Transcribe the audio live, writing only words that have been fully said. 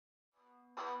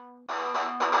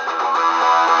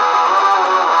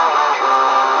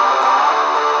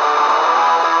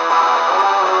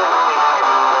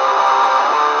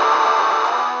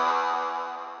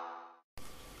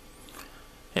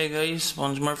guys,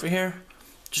 Sponge Murphy here.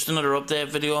 Just another update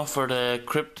video for the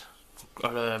Crypt,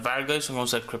 or the Vargheists, I'm going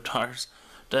to say Crypt Horrors.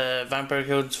 The Vampire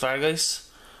Codes Vargheists.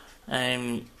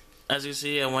 As you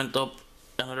see, I went up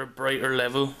another brighter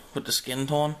level with the skin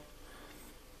tone.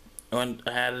 I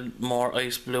added more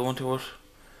ice blue into it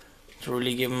to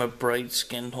really give him a bright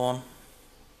skin tone.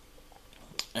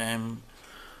 I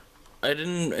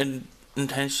didn't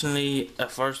intentionally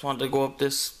at first want to go up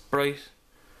this bright,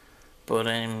 but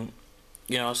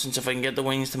you know, since if I can get the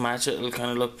wings to match it, it'll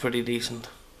kind of look pretty decent.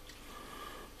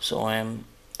 So and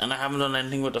I haven't done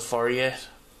anything with the fur yet.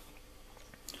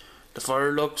 The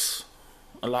fur looks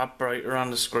a lot brighter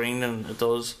on the screen than it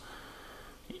does,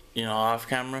 you know, off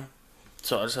camera.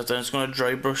 So I'm just going to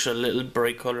dry brush a little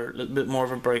bright color, a little bit more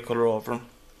of a bright color over them,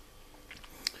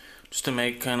 just to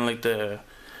make kind of like the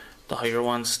higher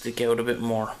ones stick out a bit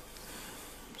more.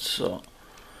 So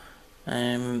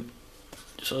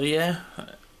yeah.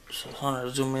 So I'm gonna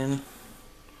zoom in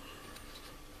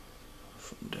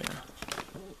from there.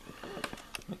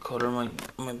 The color might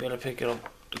be able to pick it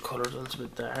up. The color's a little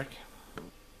bit dark.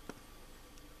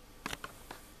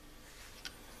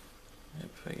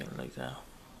 If I get it like that,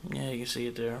 yeah, you can see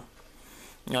it there.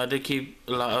 Yeah, I did keep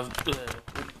a lot of that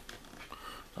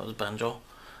was banjo.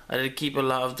 I did keep a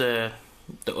lot of the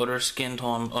other skin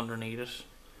tone underneath it,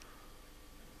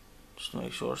 just to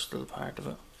make sure it's still part of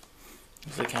it.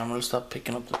 If the camera will stop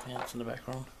picking up the paints in the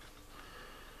background.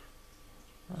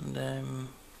 And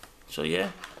so yeah,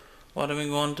 what I'm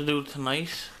going to do tonight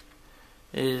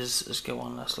is let's get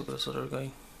one last look at this other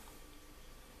guy.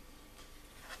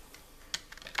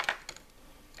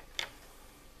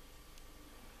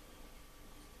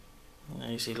 Now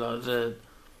you see a lot of the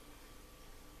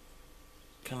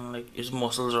kind of like his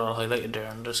muscles are all highlighted there,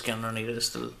 and the skin underneath it is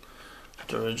still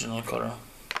the original colour.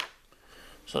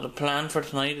 So the plan for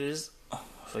tonight is,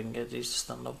 if I can get these to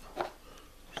stand up,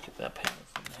 just get that paint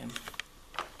from him.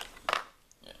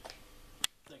 Yeah,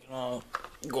 they can all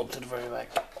go up to the very back.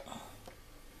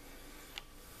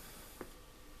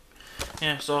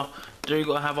 Yeah, so there you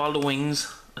go. I have all the wings.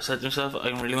 I said to myself,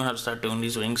 I'm really gonna have to start doing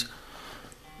these wings,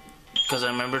 because I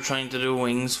remember trying to do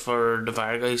wings for the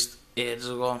Vargheists ages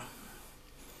ago.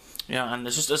 Yeah, and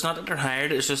it's not that they're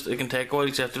hard. It's just it can take a while,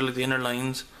 except for like the inner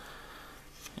lines.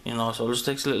 You know, so it just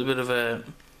takes a little bit of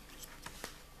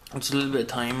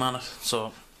time on it.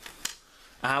 So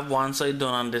I have one side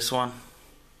done on this one,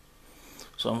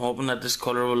 so I'm hoping that this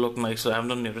colour will look nice. So I haven't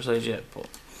done the other side yet, but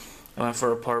I went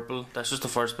for a purple. That's just the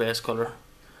first base colour.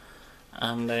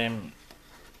 And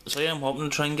so yeah, I'm hoping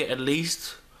to try and get at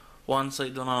least one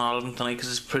side done on all of them tonight,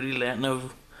 because it's pretty late now.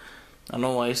 I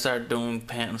know I start doing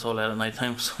painting so late at night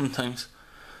time sometimes,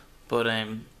 but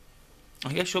I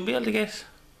guess you'll be able to get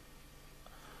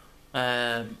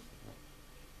I'm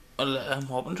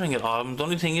hoping to try and get all of them. The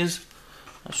only thing is,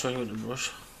 I'll show you with the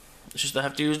brush. It's just I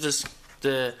have to use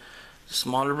the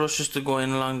smaller brush just to go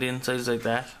in along the insides like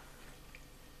that.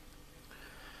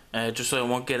 Just so I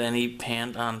won't get any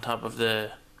paint on top of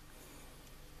the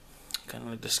kind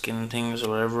of like the skin things or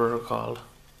whatever they're called.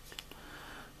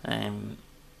 And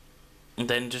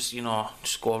then just, you know,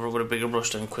 just go over it with a bigger brush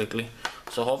then quickly.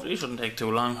 So hopefully it shouldn't take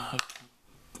too long.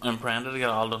 I'm praying to get it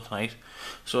all done tonight.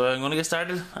 So I'm going to get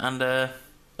started, and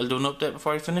I'll do an update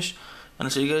before I finish, and I'll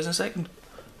see you guys in a second.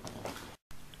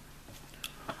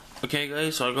 Okay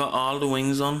guys, so I got all the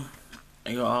wings on.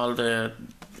 I got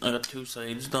two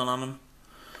sides done on them.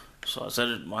 So I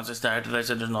said once I started, I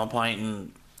said there's no point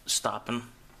in stopping.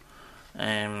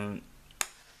 Yeah,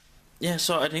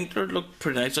 so I think they look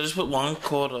pretty nice. I just put one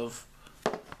coat of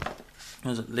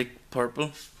lick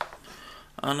purple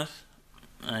on it.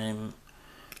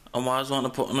 I was wanting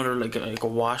to put another like a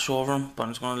wash over them, but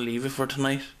I'm just going to leave it for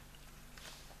tonight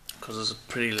because it's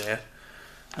pretty late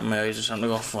and my eyes are starting to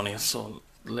go funny. It's so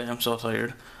late, I'm so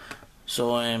tired.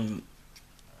 So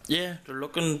yeah, they're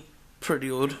looking pretty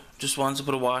good. Just once I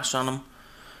put a wash on them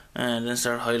and then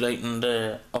start highlighting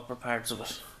the upper parts of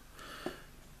it,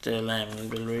 they'll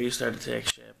really start to take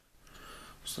shape.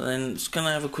 So then just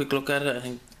gonna have a quick look at it. I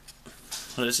think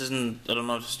this isn't, I don't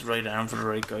know if this is the right arm for the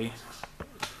right guy.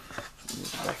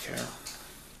 Back here.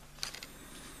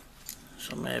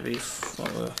 So maybe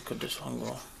where could this one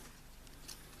go?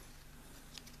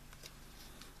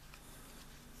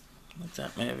 Like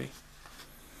that maybe.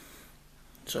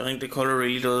 So I think the colour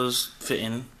really does fit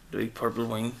in, the big purple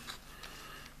wing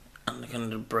and the kind of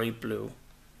the bright blue.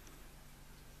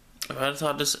 If I had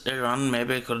thought this earlier on,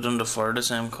 maybe I could have done the fur the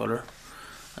same colour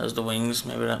as the wings.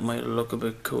 Maybe that might look a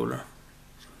bit cooler.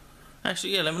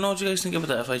 Actually, yeah, let me know what you guys think about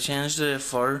that. If I change the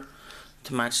fur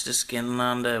to match the skin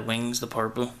and the wings, the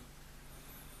purple.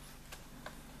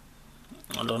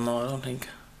 I don't know, I don't think.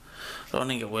 I don't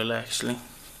think it will actually.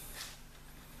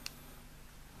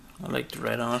 I like the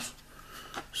red on it.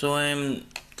 So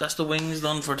that's the wings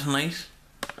done for tonight.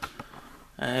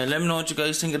 Let me know what you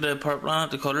guys think of the purple on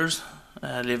it, the colours.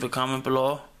 Leave a comment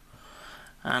below.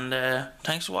 And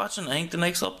thanks for watching. I think the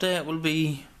next update will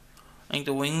be, I think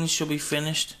the wings should be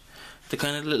finished. The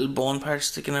kind of little bone parts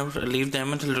sticking out, I'll leave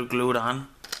them until they're glued on.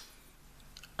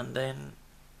 And then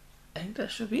I think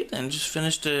that should be it then. Just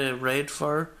finish the red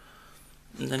fur.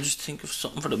 And then just think of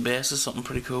something for the base, is something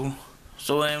pretty cool.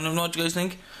 So let me know what you guys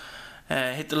think.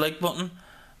 Hit the like button.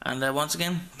 And once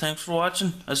again, thanks for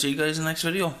watching. I'll see you guys in the next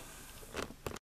video.